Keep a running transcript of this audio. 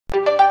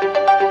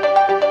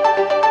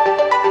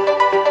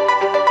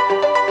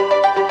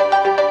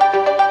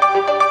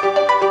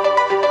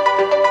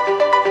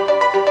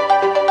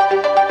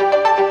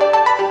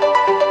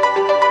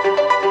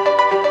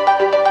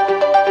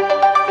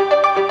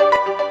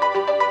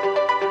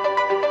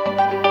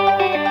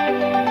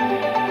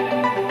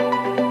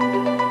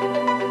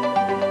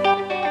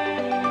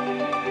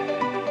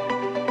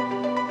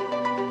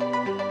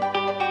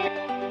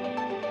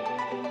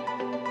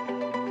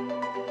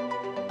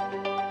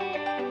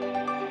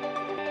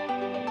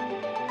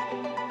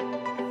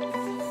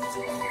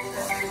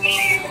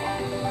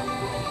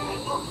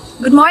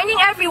Good morning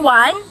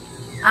everyone!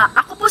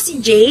 Ako po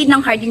si Jade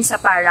ng Hardin sa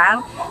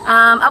Parang.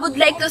 I would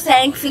like to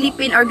thank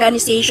Philippine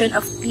Organization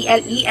of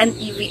PLE and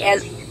EVL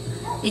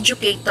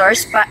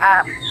Educators.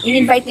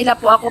 In-invite nila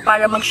po ako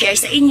para mag-share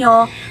sa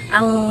inyo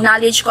ang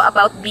knowledge ko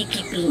about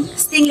beekeeping.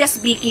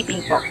 Stingless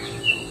beekeeping po.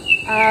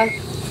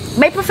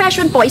 By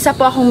profession po, isa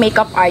po akong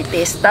makeup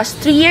artist. Tapos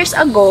 3 years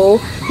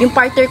ago, yung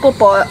partner ko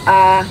po,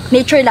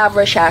 nature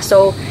lover siya.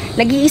 So,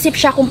 nag-iisip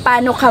siya kung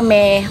paano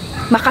kami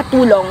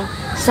makatulong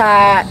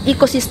sa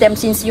ecosystem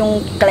since yung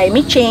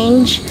climate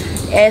change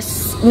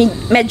is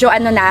medyo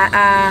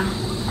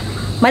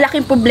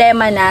malaking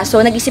problema na. So,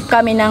 nag-isip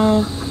kami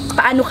ng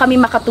paano kami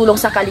makatulong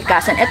sa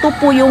kalikasan. Ito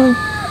po yung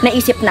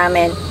naisip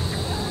namin.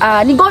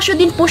 Negosyo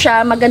din po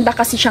siya, maganda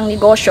kasi siyang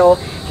negosyo,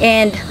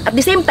 and at the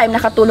same time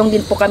nakatulong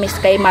din po kami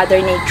kay Mother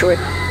Nature.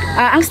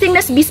 Ang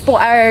stingless bees po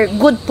are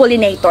good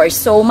pollinators,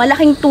 so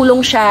malaking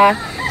tulong siya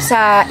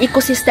sa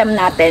ecosystem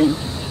natin.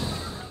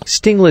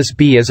 Stingless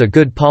bee is a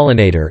good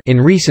pollinator. In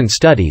recent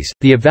studies,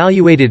 the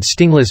evaluated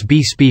stingless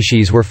bee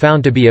species were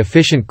found to be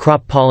efficient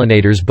crop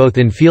pollinators both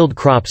in field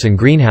crops and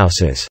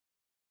greenhouses.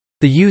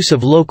 The use of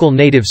local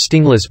native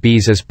stingless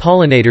bees as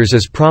pollinators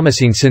is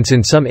promising since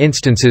in some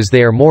instances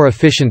they are more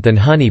efficient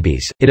than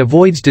honeybees. It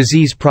avoids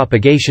disease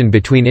propagation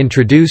between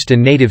introduced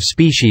and native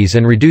species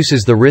and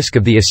reduces the risk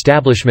of the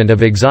establishment of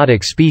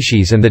exotic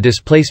species and the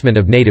displacement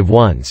of native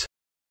ones.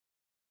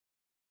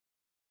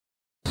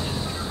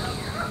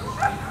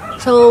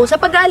 So,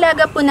 sa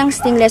pag-aalaga po ng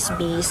stingless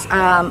bees,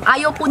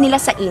 ayaw po nila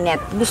sa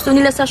init. Gusto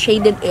nila sa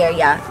shaded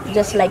area,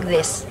 just like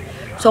this.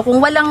 So,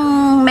 kung walang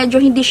medyo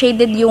hindi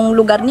shaded yung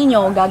lugar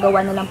ninyo,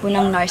 gagawa na lang po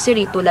ng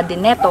nursery tulad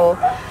din neto.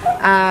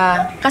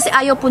 Kasi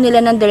ayaw po nila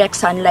ng direct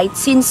sunlight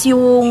since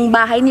yung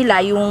bahay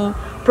nila, yung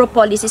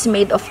propolis is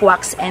made of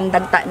wax and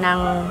dagta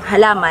ng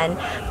halaman.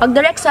 Pag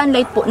direct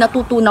sunlight po,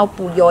 natutunaw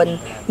po yon.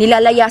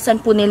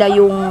 Nilalayasan po nila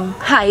yung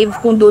hive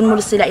kung doon mo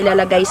sila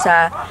ilalagay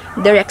sa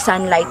direct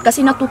sunlight.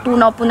 Kasi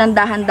natutunaw po ng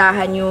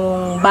dahan-dahan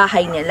yung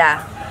bahay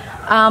nila.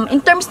 In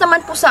terms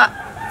naman po sa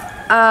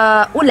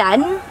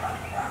ulan,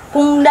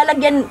 kung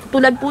lalagyan,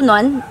 tulad po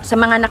nun, sa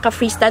mga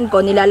naka-freestand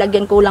ko,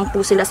 nilalagyan ko lang po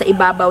sila sa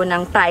ibabaw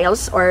ng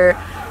tiles or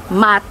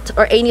mat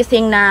or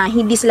anything na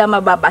hindi sila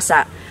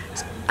mababasa.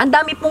 Ang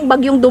dami pong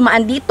bagyong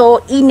dumaan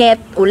dito, init,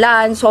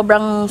 ulan,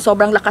 sobrang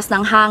lakas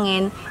ng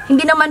hangin.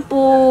 Hindi naman po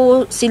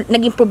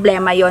naging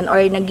problema yon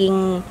or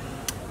naging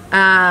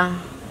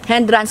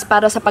hindrance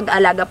para sa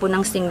pag-alaga po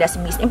ng stingless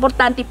bees.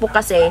 Importante po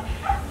kasi,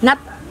 not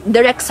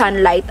direct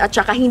sunlight at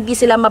saka hindi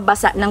sila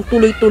mabasa ng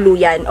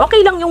tuloy-tuluyan. Okay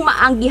lang yung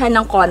maanggihan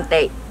ng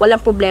konti. Walang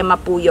problema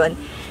po yun.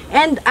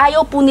 And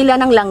ayaw po nila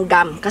ng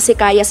langgam kasi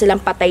kaya silang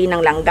patayin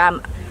ng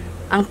langgam.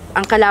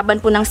 Ang kalaban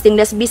po ng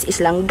stingless bees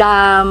is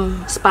langgam,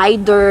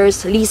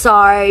 spiders,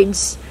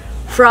 lizards,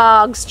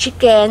 frogs,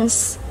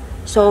 chickens.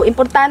 So,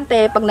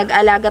 importante, pag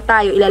nag-aalaga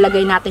tayo,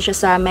 ilalagay natin siya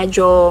sa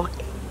medyo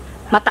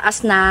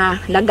mataas na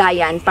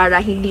lagayan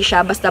para hindi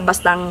siya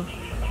basta-bastang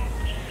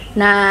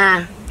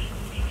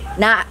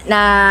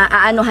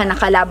aanuhan ng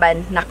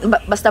kalaban,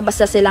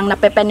 basta-basta silang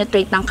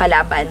nape-penetrate ng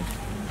kalaban.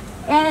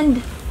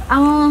 And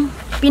ang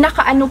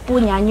pinakaano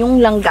po niyan, yung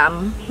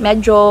langgam,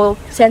 medyo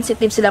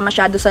sensitive sila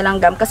masyado sa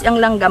langgam kasi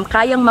ang langgam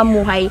kayang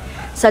mamuhay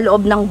sa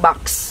loob ng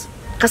box,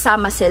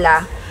 kasama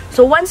sila.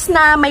 So once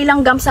na may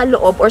langgam sa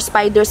loob or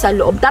spider sa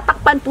loob,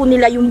 tatakpan po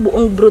nila yung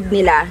buong brood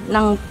nila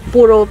ng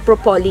puro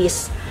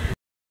propolis.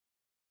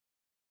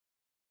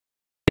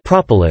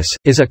 Propolis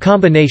is a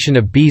combination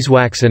of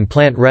beeswax and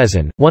plant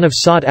resin, one of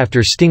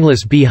sought-after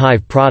stingless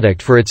beehive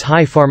product for its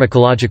high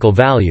pharmacological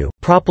value.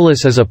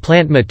 Propolis is a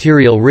plant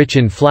material rich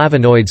in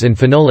flavonoids and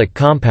phenolic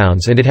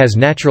compounds, and it has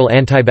natural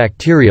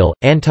antibacterial,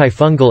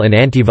 antifungal and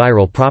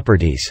antiviral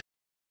properties.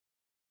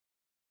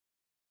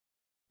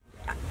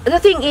 The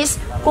thing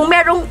is, kung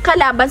merong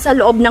kalaban sa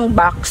loob ng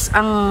box,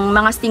 ang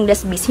mga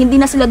stingless bees,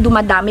 hindi na sila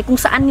dumadami kung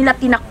saan nila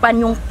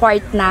tinakpan yung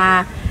part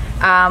na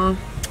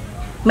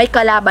may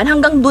kalaban,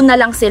 hanggang doon na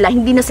lang sila,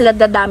 hindi na sila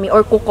dadami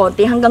or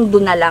kukonti, hanggang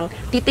doon na lang,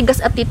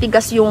 titigas at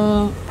titigas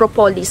yung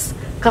propolis,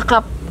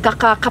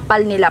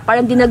 kakakapal nila,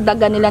 parang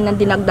dinagdagan nila ng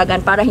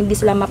dinagdagan para hindi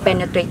sila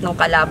ma-penetrate ng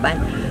kalaban.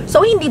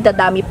 So, hindi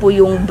dadami po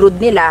yung brood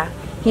nila,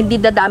 hindi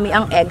dadami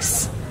ang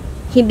eggs,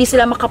 hindi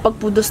sila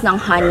makapag-produce ng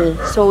honey.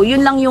 So,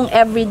 yun lang yung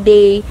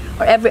everyday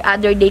or every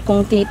other day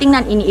kung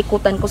tinitingnan,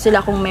 iniikutan ko sila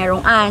kung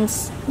merong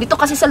ants. Dito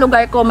kasi sa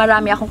lugar ko,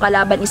 marami akong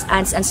kalaban is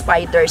ants and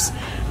spiders.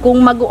 Kung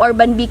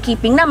mag-urban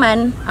beekeeping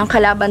naman, ang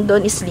kalaban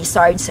doon is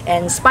lizards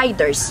and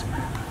spiders.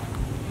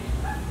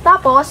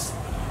 Tapos,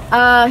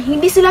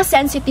 hindi sila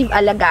sensitive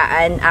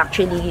alagaan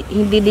actually.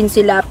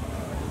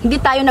 Hindi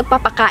tayo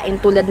nagpapakain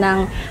tulad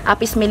ng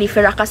Apis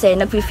mellifera kasi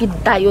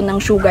nag-feed tayo ng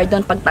sugar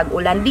doon pag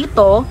tag-ulan.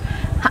 Dito,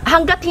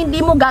 hanggat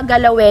hindi mo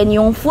gagalawin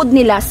yung food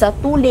nila sa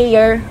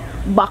 2-layer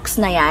box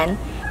na yan,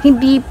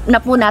 hindi na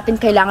po natin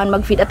kailangan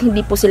mag-feed at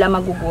hindi po sila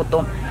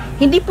magugutom.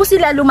 Hindi po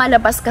sila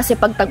lumalabas kasi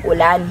pag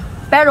tag-ulan.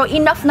 Pero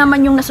enough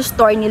naman yung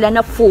nasustore nila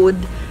na food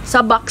sa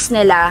box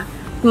nila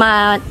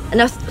na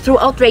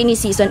throughout rainy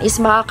season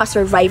is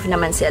makaka-survive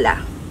naman sila.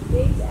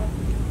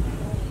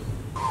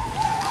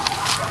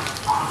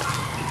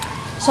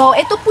 So,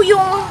 ito po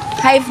yung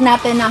hive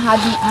natin na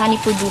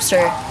honey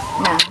producer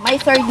na. May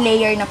third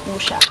layer na po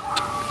siya.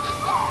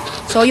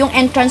 So, yung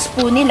entrance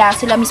po nila,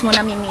 sila mismo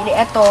namimili.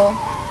 Ito,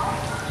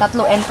 3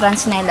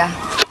 entrance nila.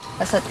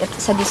 Sa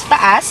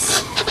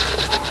taas.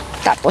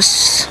 Tapos,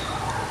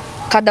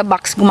 kada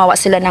box gumawa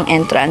sila ng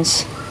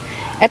entrance.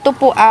 Ito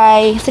po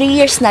ay 3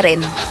 years na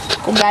rin.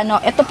 Kung gaano,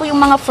 ito po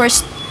yung mga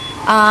first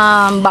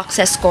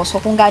boxes ko.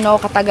 So, kung gaano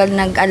ako katagal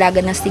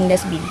nag-alaga ng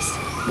stingless bees.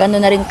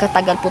 Gano'n na rin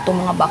katagal po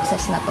itong mga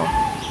boxes na to.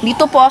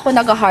 Dito po ako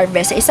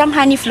nag-harvest. Sa isang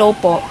honey flow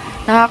po,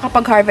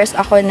 nakakapag-harvest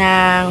ako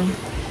ng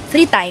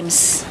 3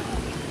 times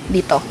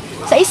dito.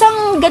 Sa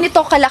isang ganito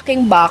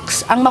kalaking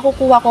box, ang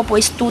makukuha ko po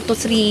is 2 to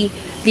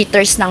 3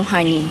 liters ng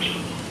honey.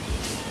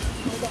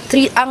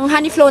 Ang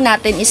honey flow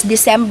natin is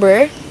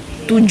December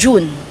to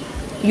June.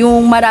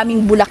 Yung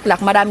maraming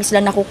bulaklak, marami sila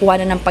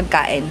nakukuha na ng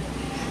pagkain.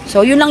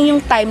 So, yun lang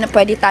yung time na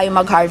pwede tayo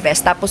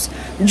mag-harvest. Tapos,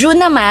 June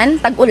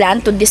naman, tag-ulan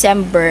to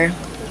December,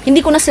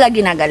 hindi ko na sila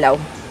ginagalaw.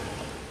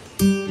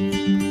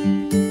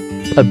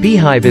 A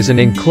beehive is an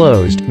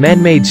enclosed,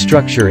 man-made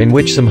structure in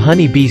which some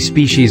honeybee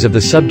species of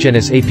the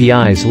subgenus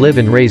Apis live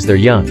and raise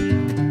their young.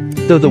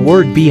 Though the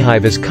word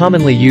beehive is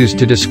commonly used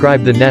to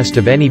describe the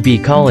nest of any bee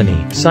colony,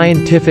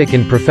 scientific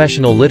and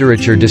professional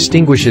literature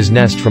distinguishes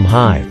nest from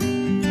hive.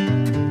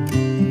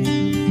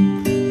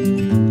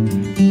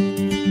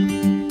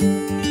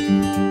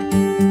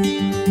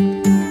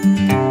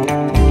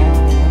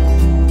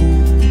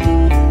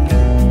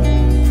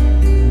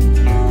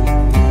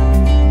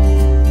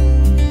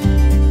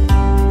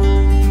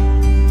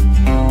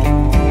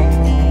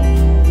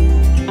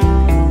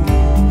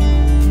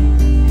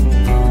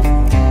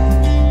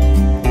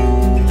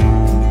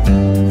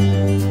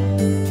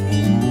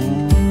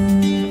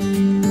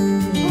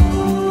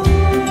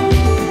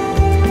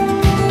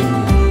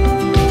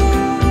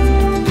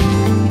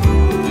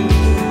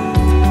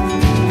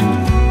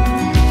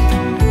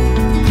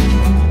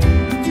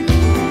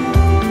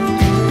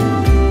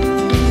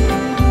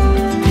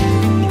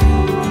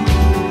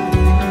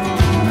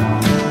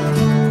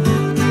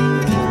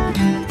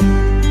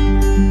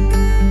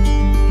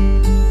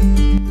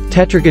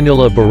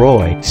 Tetragonula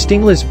baroi,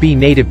 stingless bee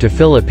native to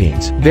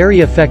Philippines,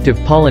 very effective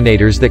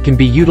pollinators that can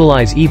be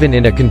utilized even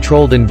in a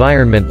controlled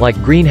environment like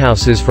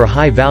greenhouses for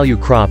high-value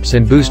crops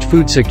and boost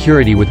food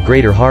security with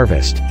greater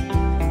harvest.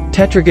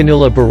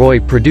 Tetragonula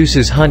baroi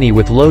produces honey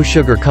with low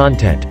sugar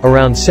content,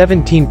 around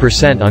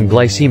 17% on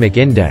glycemic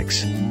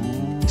index.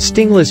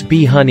 Stingless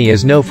bee honey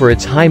is known for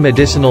its high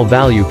medicinal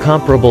value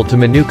comparable to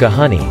Manuka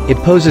honey. It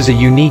poses a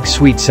unique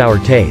sweet-sour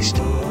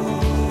taste.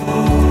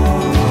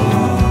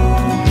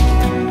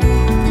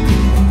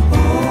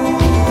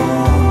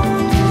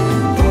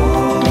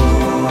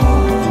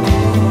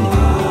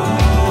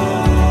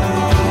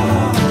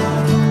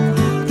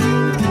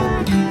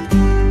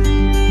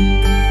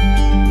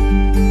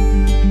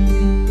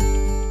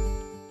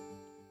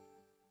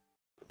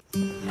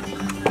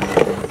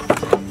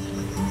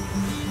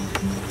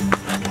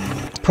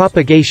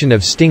 Propagation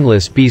of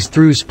stingless bees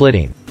through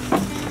splitting.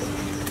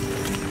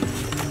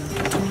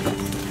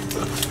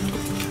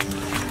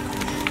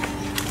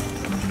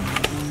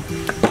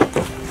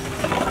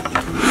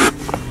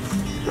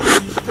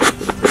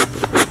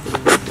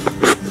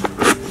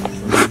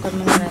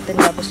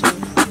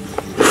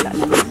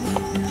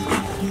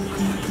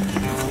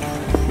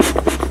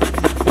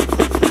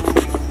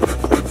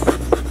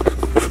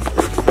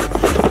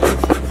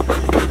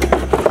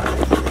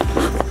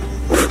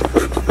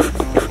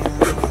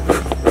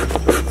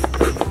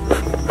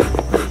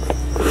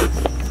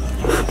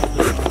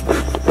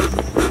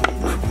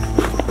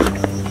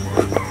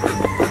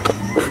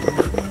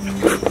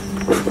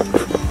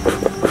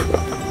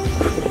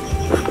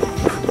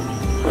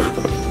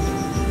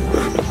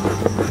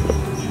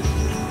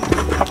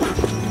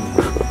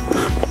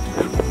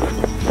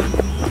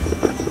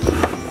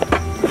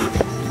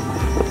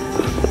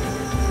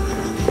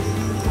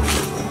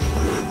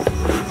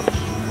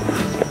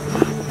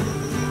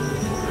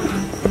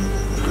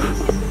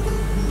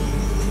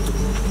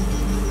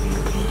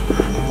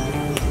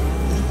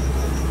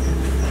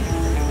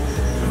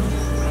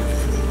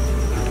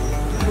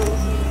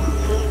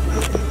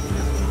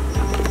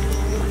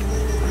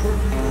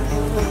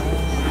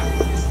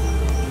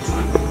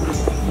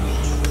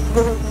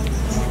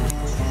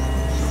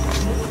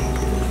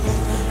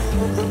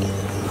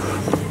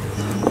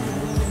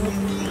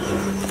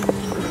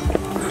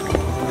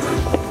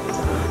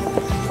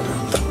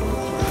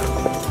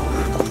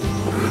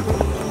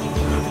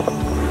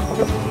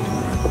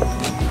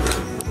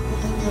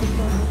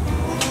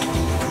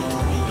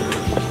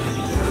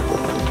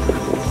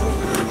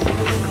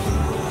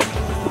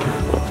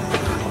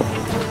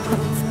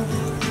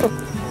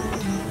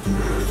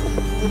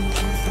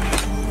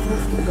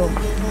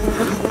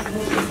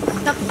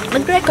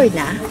 Nag-record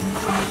na?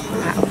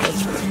 Okay.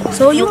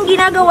 So, yung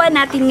ginagawa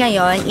natin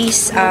ngayon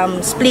is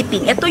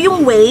splitting. Ito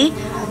yung way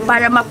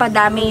para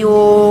mapadami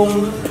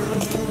yung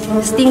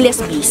stingless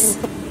bees.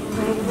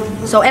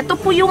 So, ito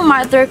po yung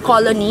mother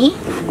colony.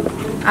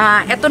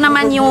 Ito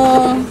naman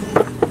yung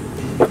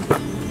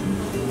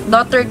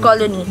daughter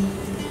colony.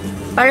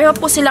 Pareho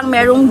po silang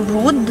merong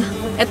brood.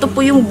 Ito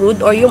po yung brood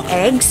or yung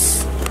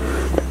eggs.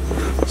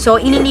 So,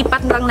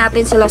 ililipat lang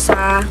natin sila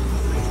sa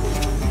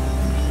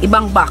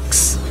ibang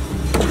box.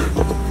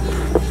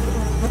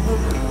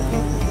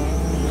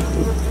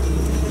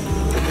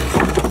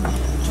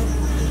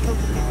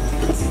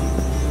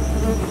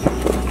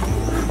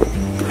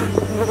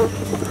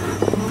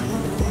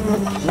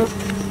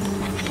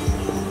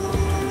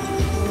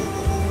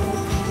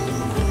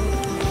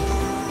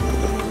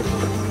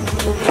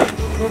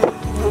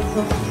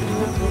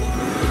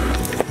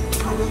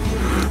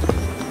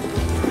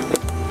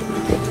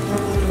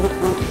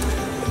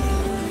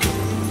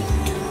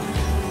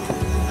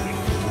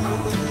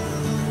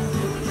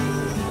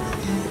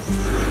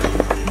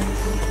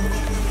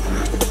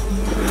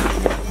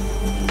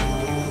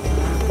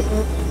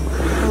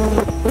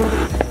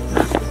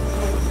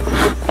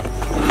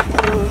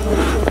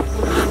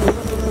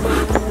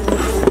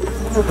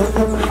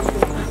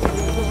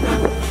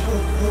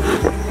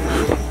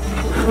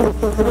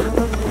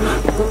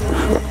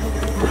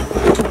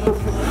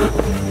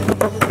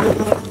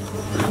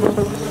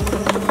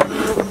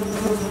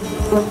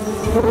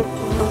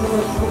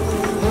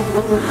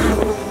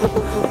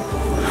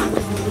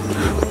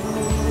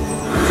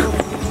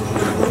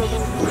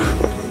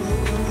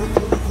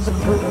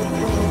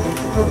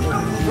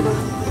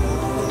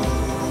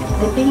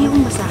 Pengen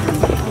yung basahan.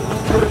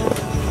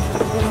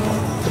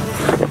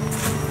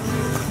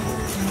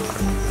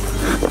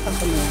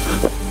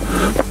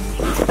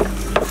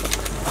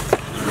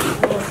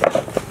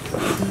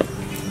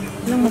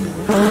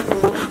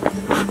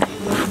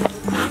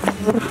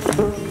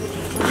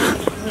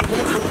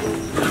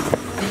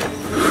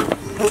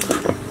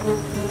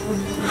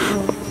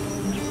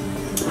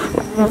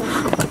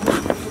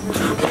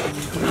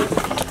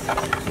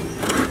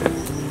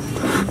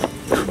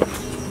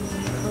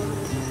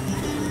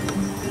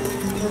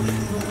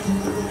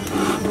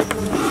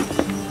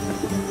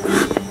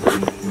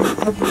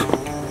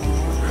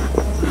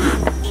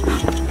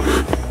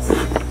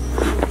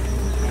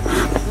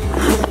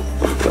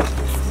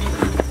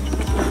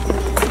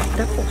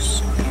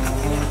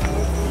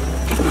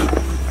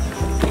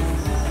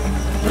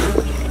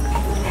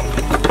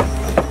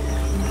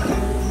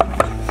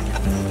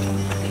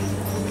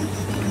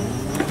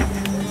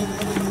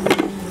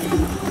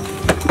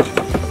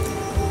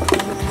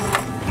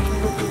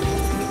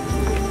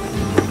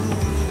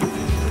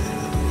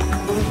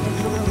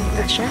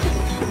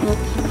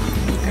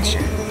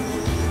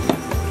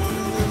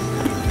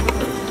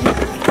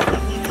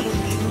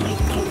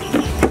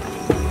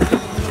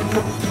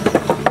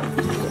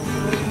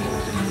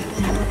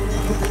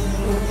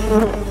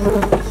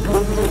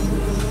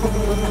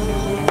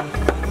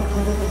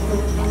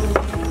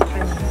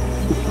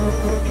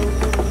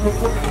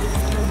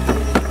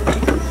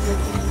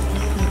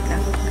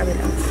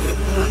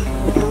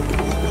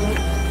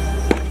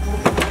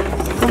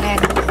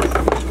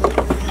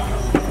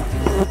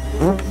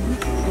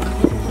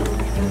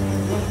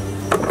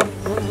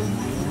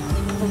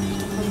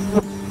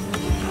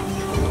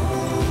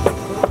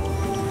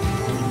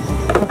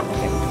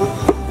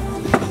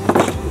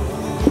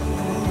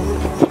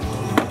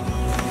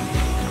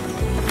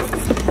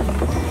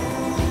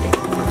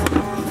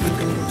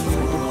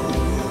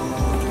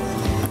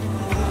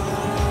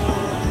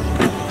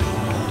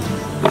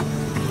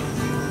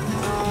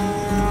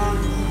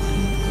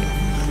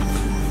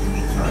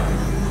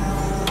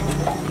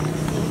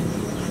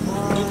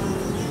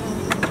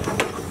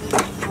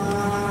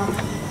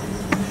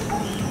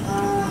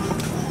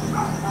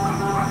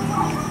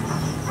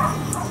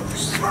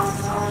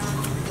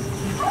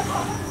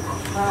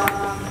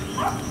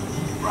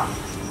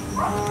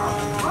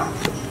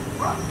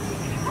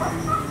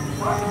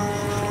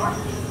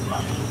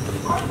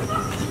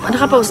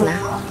 Naka-pause na?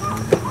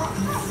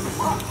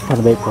 Ano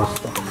ba yung pause?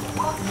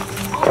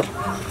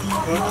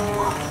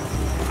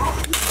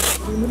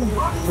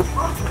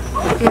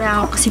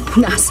 Kailangan ko kasi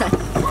punasan.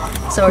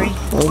 Sorry.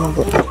 Oo naman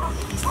po.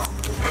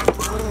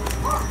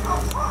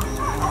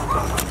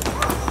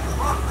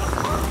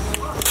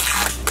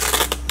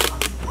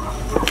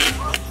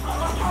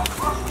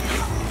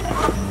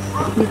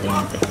 Dito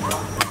yun.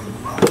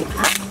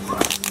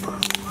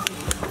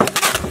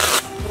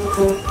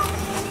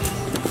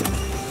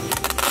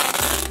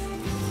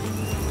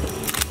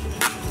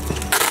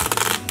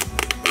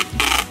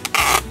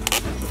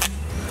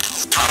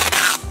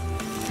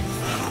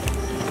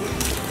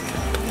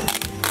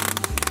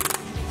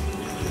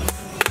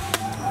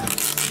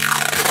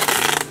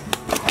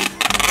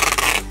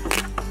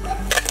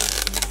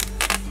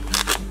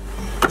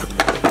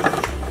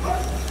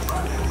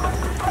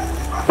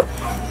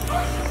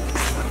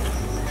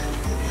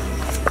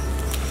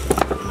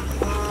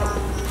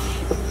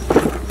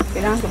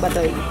 Kailangan ko ba ito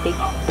i-tape?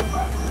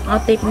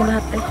 Tape mo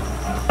lahat eh.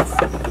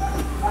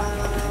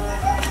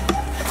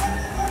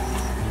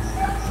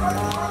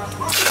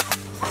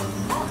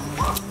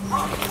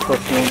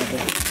 Pause mo na ito.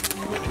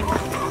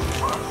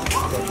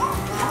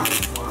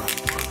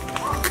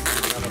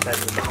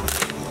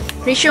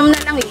 Resume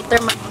na lang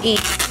later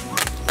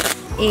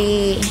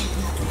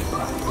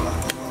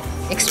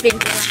explain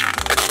ko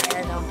lang.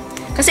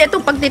 Kasi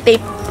itong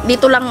pagtitape,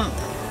 dito lang,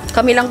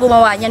 kami lang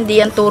gumawa niyan, di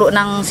yan turo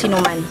ng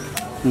sinuman.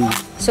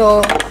 So,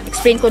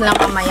 explain ko lang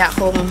kamaya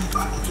kung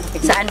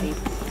saan.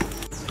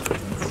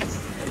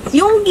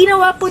 Yung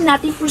ginawa po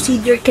natin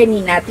procedure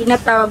kanina,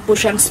 tinatawag po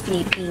siyang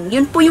splitting.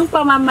 Yun po yung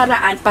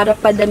pamamaraan para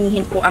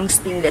padamihin po ang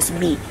stingless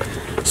bee.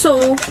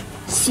 So,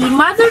 si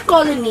mother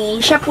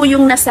colony, siya po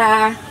yung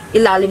nasa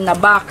ilalim na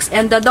box.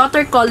 And the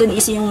daughter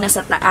colony is yung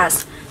nasa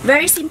taas.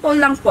 Very simple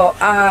lang po.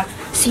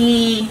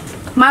 Si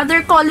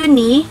mother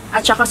colony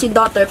at saka si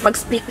daughter, pag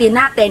splitin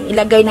natin,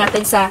 ilagay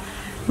natin sa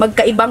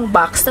magkaibang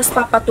box, tapos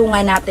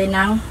papatungan natin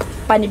ng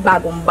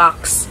panibagong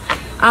box.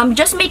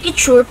 Just make it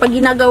sure, pag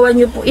ginagawa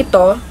nyo po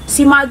ito,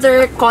 si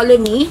mother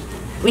colony,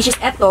 which is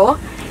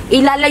ito,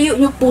 ilalayo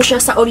nyo po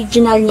siya sa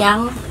original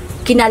niyang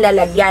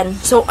kinalalagyan.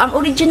 So, ang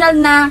original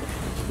na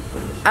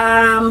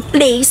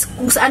place,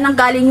 kung saan ang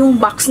galing yung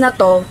box na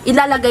to,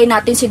 ilalagay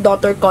natin si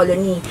daughter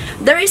colony.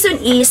 The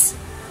reason is,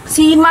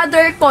 si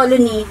mother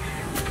colony,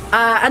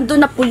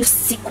 andun na po yung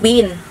si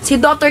queen. Si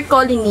daughter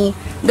colony,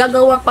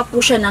 gagawa pa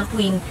po siya ng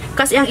queen.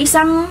 Kasi ang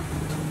isang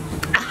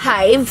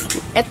hive,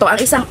 ito, ang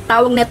isang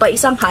tawag nito ay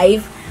isang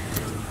hive,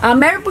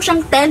 meron po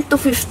siyang 10 to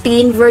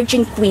 15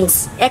 virgin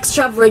queens,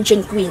 extra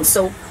virgin queens.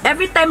 So,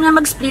 every time na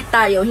mag-split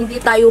tayo, hindi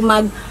tayo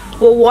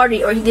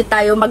mag-worry or hindi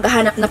tayo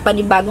maghahanap na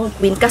panibagong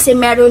queen kasi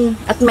meron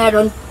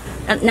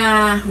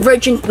na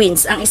virgin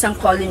queens ang isang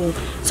colony.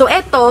 So,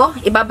 ito,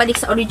 ibabalik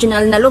sa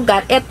original na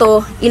lugar,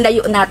 ito,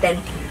 ilayo natin.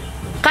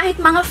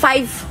 Kahit mga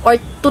 5 or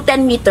to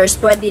 10 meters,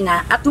 pwede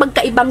na. At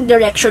magkaibang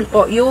direction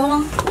po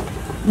yung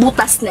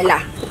butas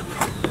nila.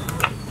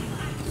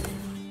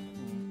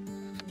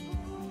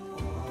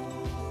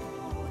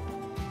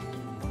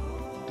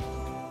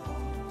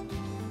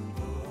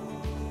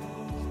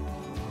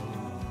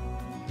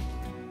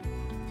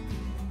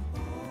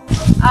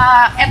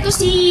 Ito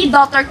si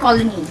daughter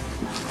colony.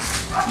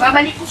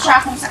 Babalik ko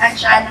siya kung saan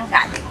siya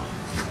nanggaling.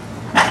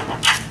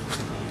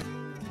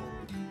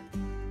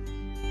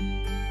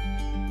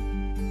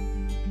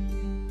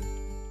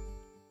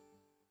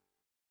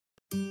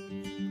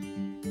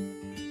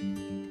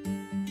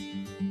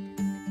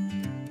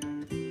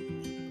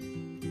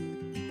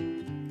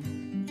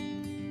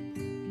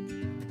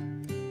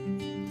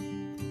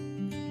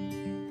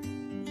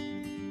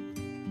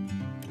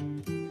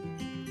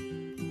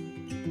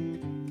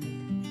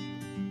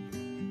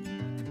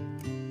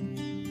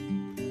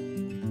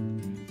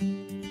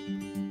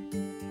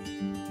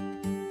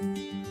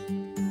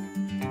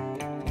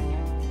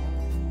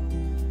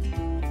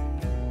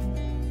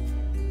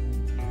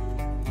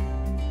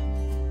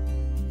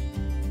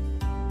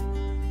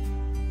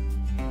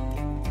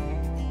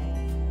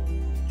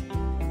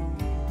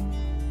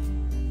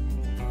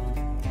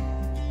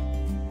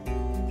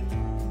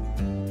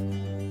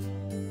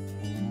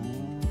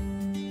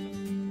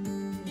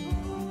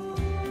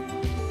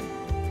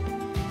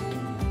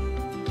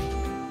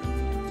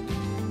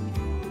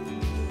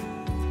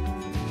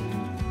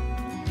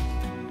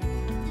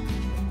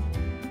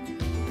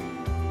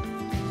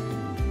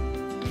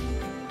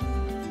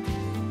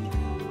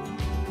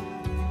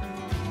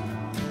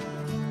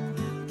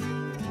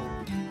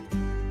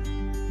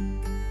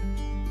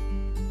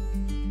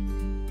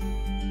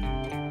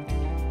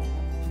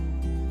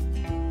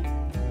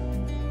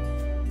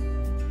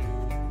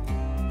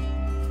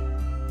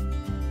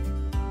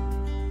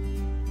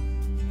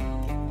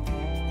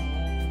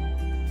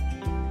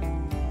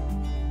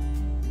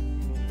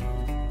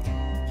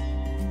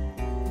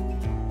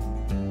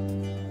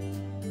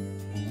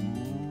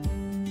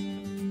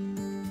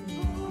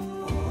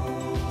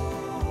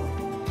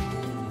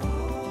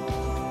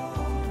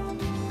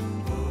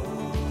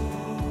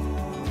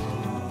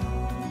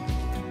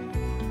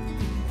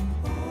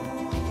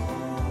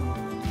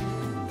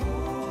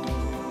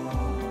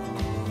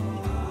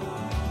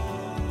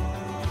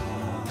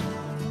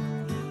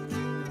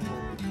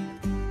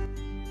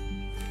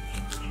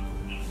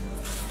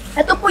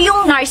 Ito po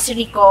yung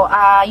nursery ko.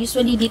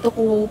 Usually dito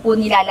ko po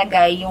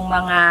nilalagay yung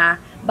mga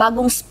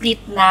bagong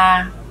split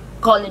na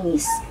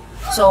colonies.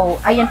 So,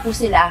 ayan po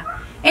sila.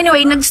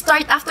 Anyway,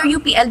 nag-start after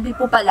UPLB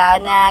po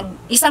pala,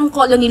 isang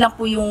colony lang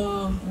po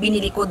yung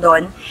binili ko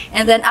doon.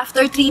 And then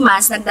after 3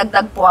 months,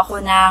 nagdagdag po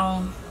ako ng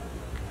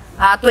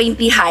 20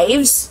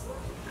 hives.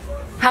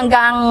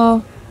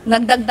 Hanggang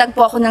nagdagdag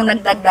po ako ng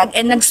nagdagdag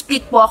and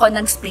nag-split po ako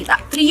ng split.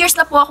 3 years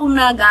na po akong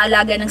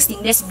nag-aalaga ng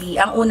stingless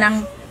bee. Ang unang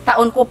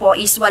taon ko po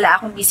is wala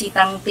akong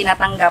bisitang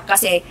tinatanggap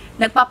kasi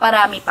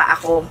nagpaparami pa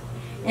ako.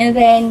 And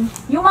then,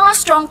 yung mga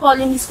strong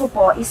colonies ko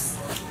po is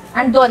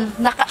andun,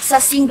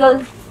 naka-single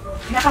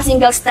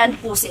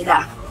stand po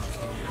sila.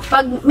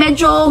 Pag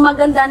medyo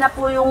maganda na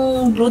po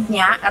yung brood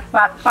niya at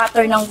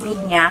pattern ng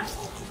brood niya,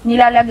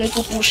 nilalagay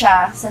ko po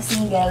siya sa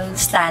single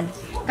stand.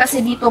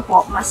 Kasi dito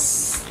po,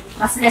 mas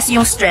less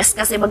yung stress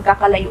kasi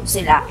magkakalayo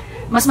sila.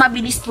 Mas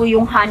mabilis po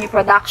yung honey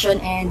production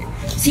and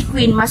si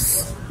queen,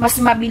 mas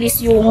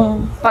mabilis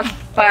yung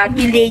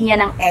pag-delay niya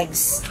ng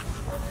eggs.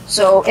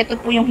 So, ito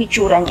po yung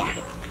hitsura niya.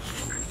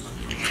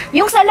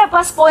 Yung sa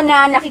labas po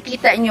na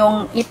nakikita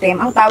nyong itim,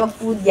 ang tawag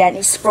po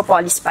diyan is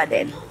propolis pa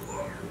din.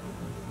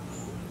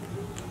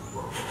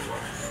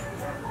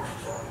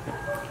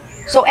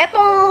 So,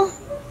 etong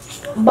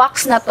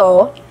box na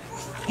to,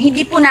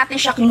 hindi po natin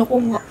siya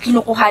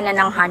kinukuhanan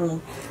ng honey.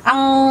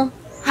 Ang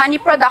honey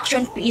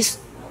production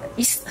is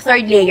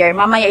third layer.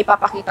 Mamaya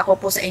ipapakita ko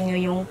po sa inyo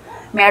yung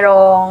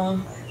merong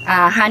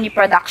honey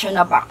production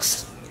na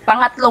box.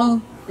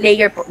 Pangatlong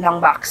layer po ng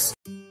box.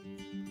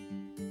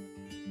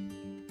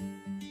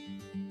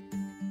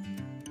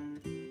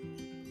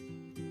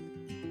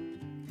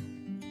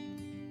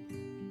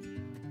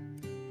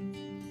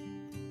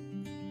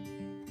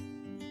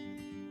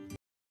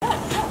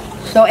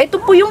 So,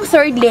 ito po yung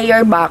third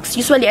layer box.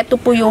 Usually, ito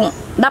po yung,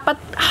 dapat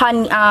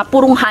honey,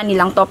 purong honey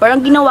lang to. Pero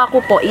ang ginawa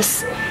ko po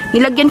is,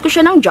 nilagyan ko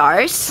siya ng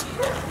jars.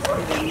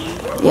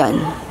 Yan.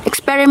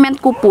 Experiment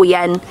ko po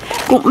yan.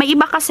 Kung may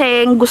iba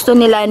kasi gusto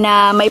nila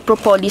na may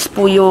propolis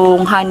po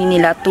yung honey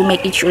nila to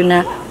make it sure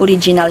na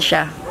original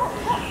siya.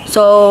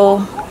 So,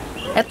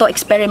 ito,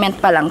 experiment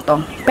pa lang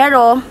to.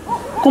 Pero,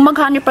 kung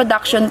mag-honey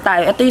production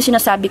tayo, ito yung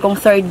sinasabi kong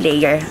third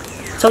layer.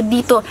 So,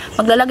 dito,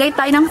 maglalagay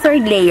tayo ng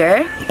third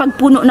layer. Pag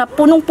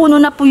punong-puno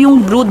na po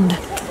yung brood,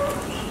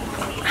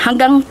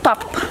 hanggang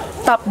top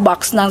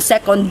box ng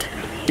second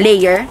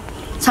layer,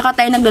 saka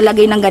tayo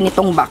naglalagay ng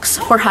ganitong box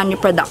for honey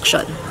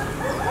production.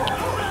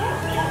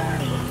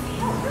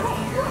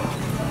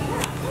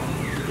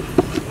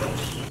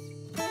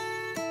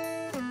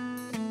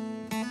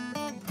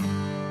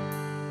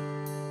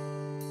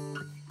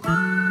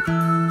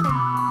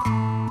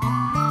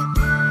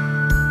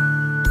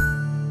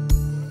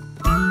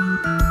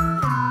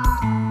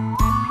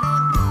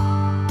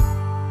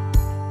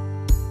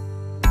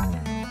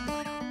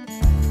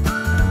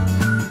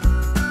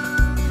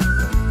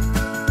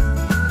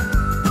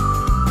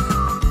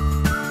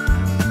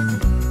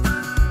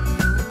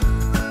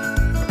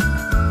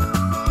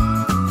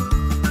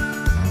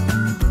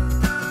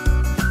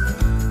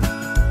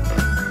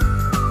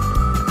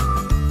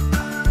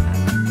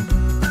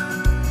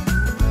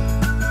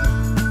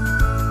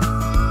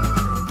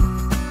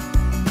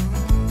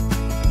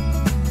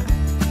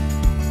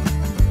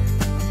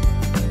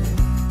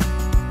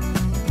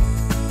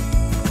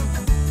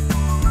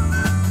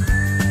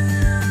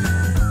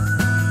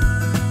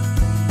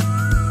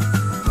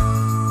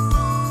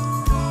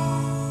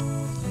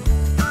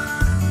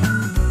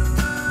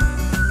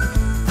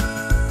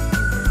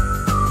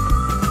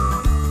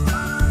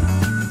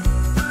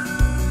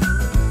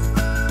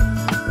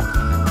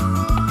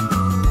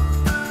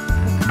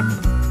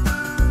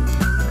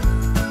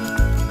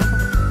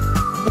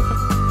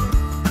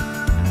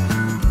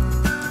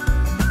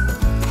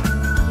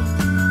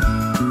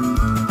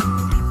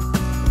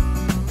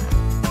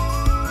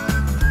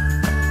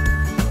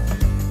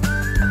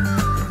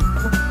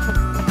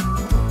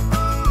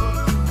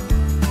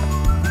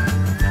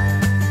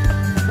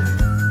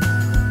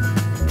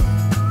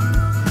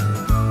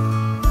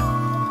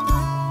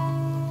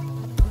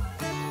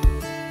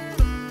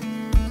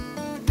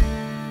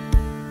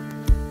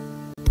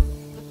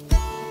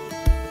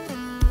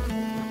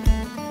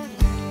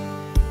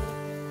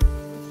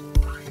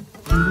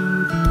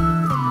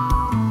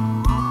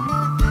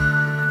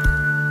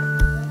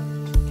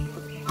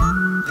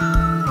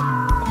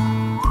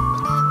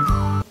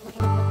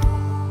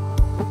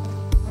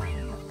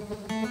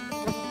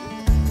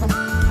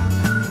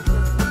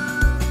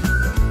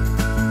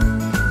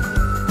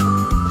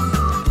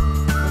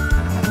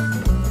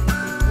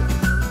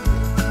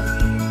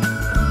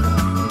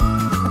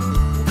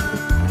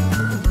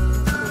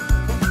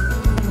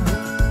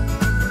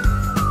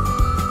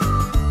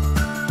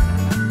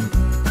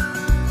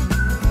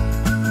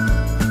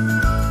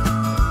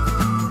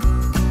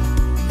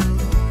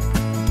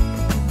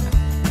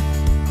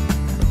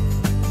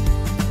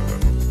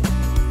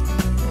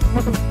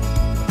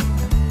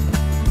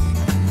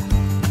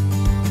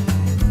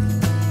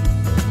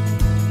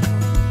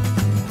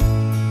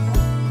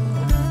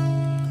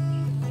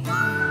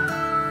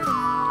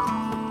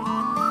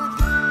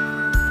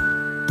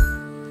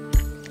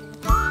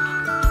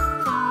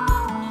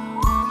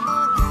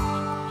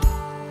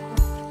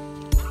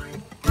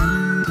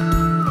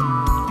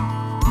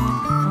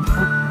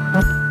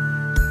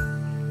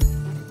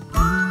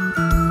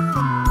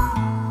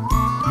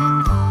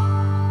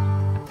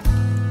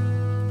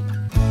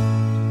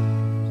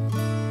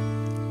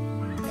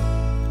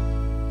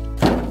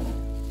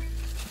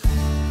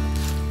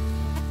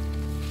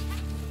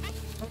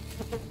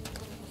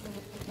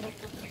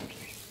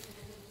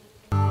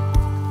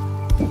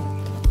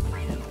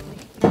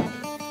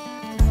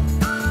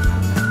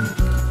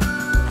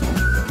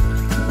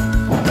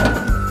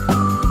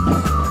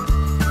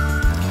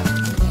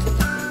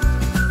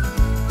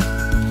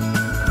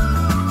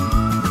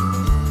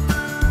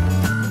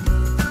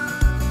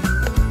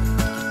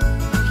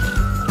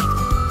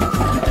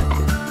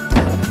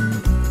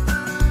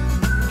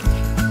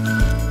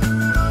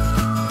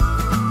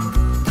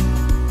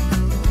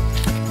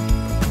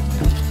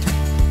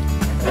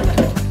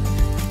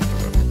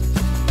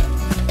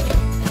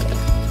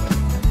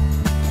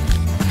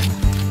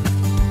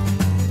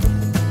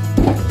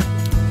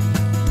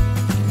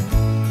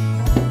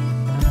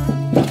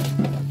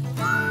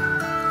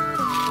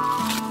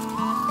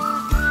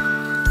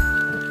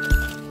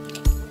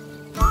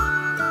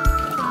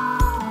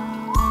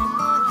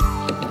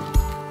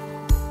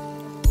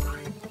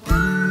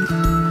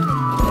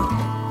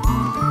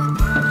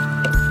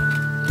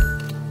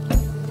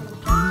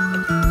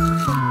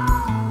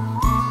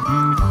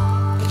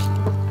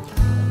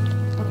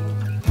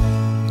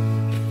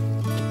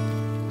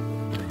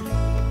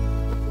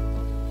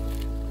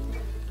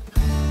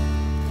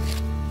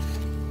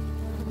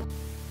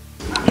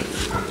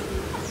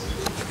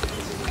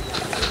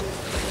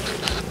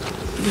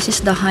 This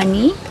is the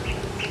honey.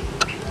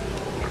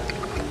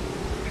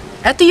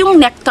 Ito yung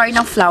nectar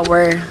ng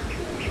flower.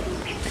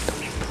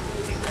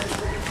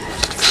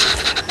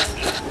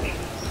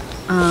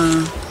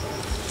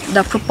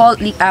 The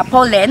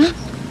pollen.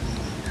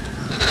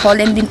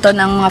 Pollen din to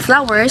ng mga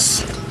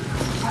flowers.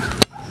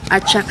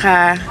 At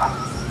saka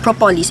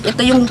propolis. Ito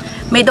yung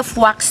made of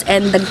wax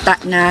and dagta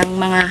ng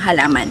mga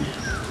halaman.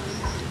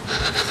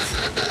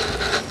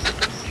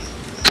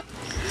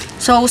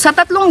 So, sa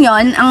tatlong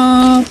yon,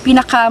 ang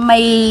pinaka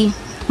may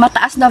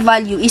mataas na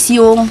value is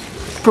yung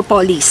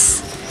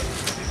propolis.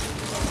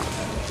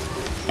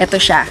 Ito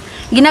siya.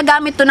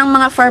 Ginagamit to ng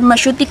mga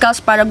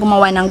pharmaceuticals para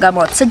gumawa ng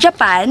gamot. Sa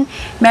Japan,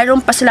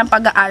 meron pa silang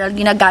pag-aaral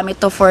ginagamit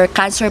to for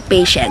cancer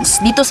patients.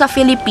 Dito sa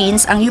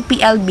Philippines, ang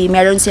UPLB,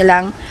 meron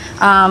silang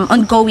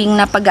ongoing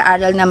na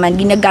pag-aaral naman.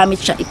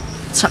 Ginagamit siya,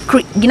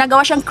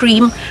 ginagawa siyang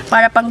cream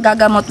para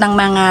panggagamot ng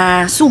mga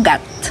sugat.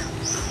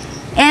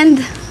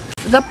 And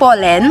the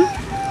pollen,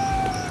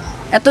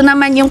 ito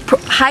naman yung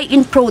high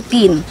in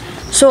protein.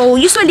 So,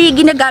 usually,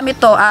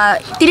 ginagamit to,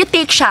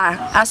 tinitake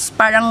siya as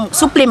parang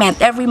supplement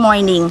every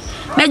morning.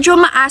 Medyo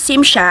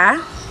maasim siya.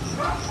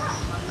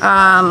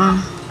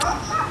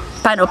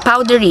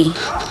 Powdery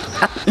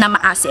at na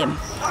maasim.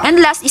 And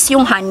last is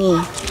yung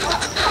honey.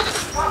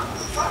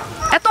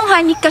 Etong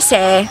honey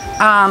kasi,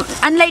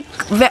 unlike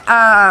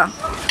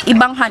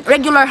ibang honey,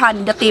 regular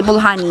honey, the table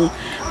honey,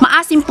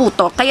 maasim po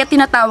to, kaya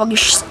tinatawag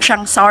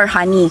siyang sour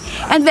honey.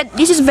 And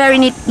this is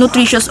very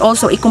nutritious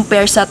also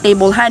i-compare sa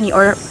table honey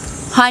or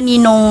honey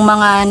nung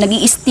mga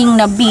nag-i-sting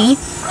na bee.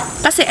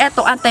 Kasi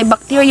eto,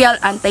 antibacterial,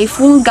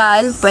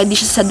 antifungal, pwede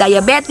siya sa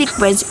diabetic,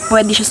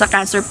 pwede siya sa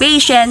cancer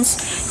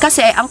patients.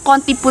 Kasi ang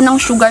konti po ng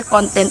sugar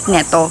content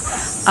neto,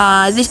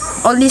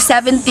 only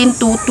 17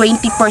 to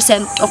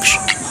 20% of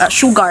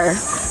sugar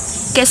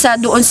kesa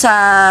doon sa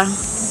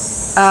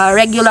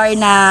regular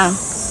na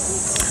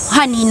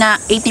honey na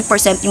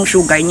 80% yung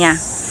sugar niya.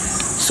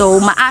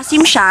 So,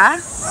 maasim siya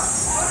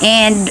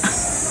and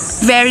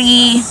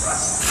very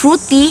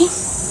fruity,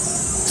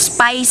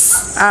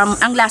 spice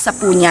ang lasa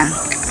po niya.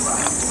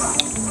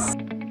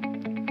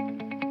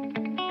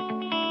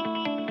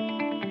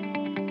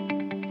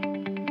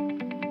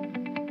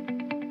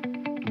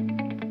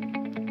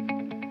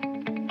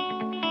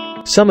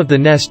 Some of the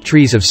nest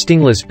trees of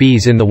stingless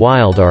bees in the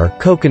wild are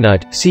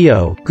coconut,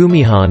 sio,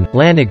 gumihan,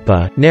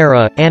 lanigpa,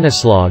 nara,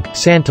 anislog,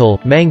 santal,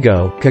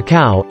 mango,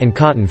 cacao, and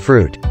cotton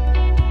fruit.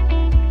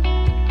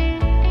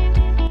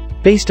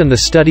 Based on the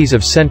studies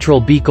of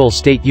Central Bicol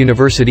State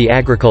University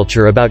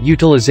Agriculture about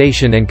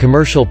utilization and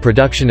commercial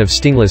production of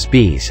stingless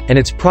bees, and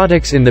its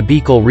products in the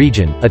Bicol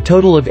region, a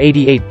total of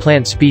 88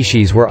 plant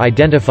species were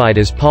identified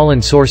as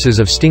pollen sources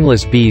of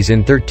stingless bees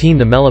in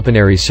 13 the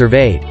Meliponaries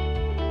surveyed.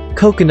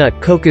 Coconut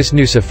Cocos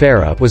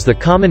nucifera was the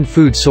common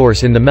food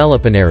source in the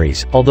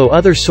Meliponaries, although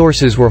other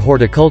sources were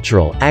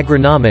horticultural,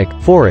 agronomic,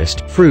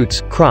 forest,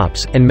 fruits,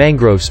 crops, and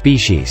mangrove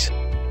species.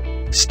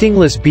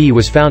 Stingless bee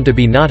was found to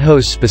be not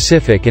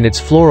host-specific and its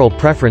floral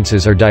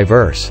preferences are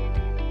diverse.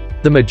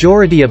 The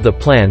majority of the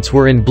plants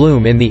were in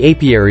bloom in the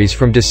apiaries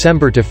from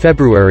December to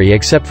February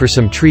except for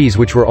some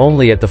trees which were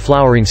only at the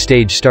flowering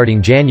stage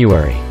starting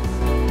January.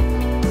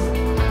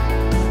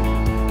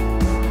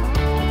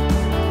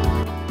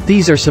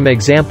 These are some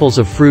examples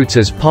of fruits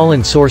as pollen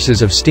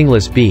sources of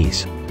stingless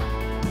bees.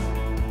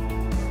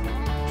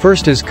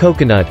 First is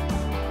coconut,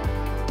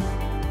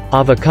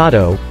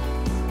 avocado,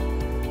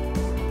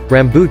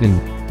 rambutan,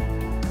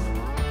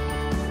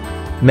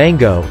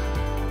 mango,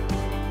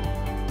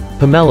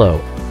 pomelo,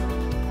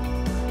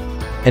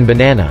 and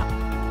banana.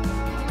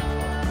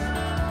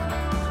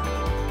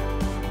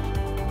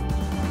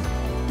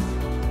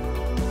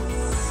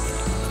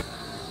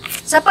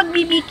 Sa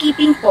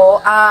pag-beekeeping po,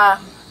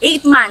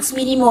 8 months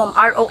minimum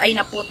ROI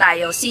na po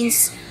tayo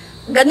since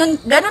ganun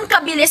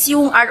kabilis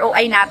yung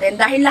ROI natin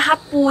dahil lahat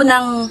po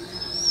ng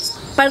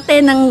parte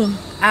ng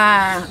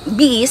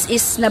bees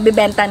is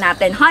nabibenta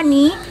natin.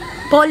 Honey,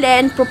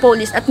 pollen,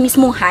 propolis, at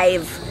mismong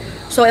hive.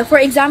 So,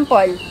 for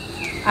example,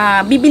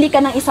 bibili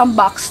ka ng isang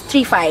box,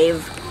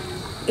 3.5.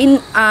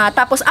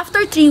 Tapos,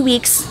 after 3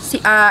 weeks,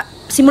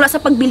 simula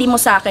sa pagbili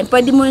mo sa akin,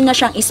 pwede mo na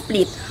siyang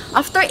i-split.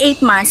 After 8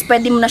 months,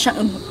 pwede mo na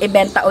siyang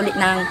ibenta ulit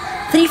ng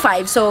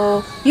 3.5. So,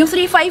 yung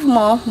 3.5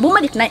 mo,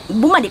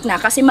 bumalik na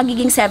kasi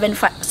magiging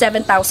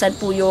 7,000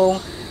 po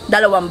yung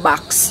dalawang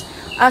box.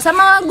 Sa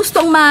mga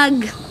gustong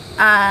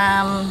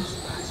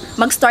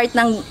mag-start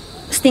ng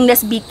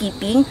stingless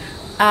beekeeping,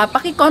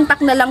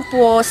 paki-contact na lang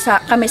po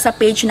kami sa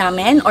page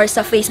namin or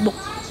sa Facebook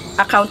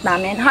account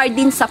namin,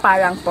 Hardin sa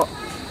Parang po.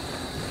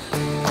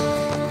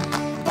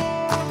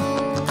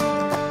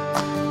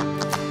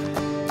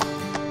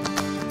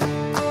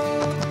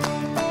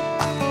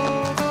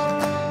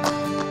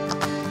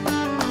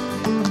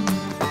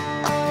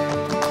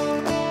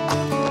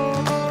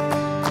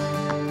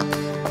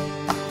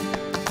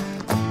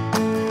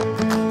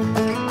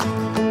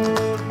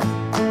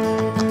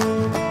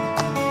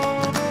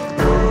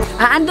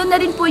 Andun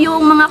na rin po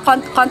yung mga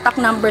contact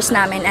numbers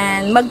namin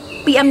and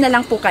mag-PM na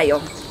lang po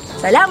kayo.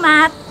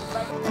 Salamat!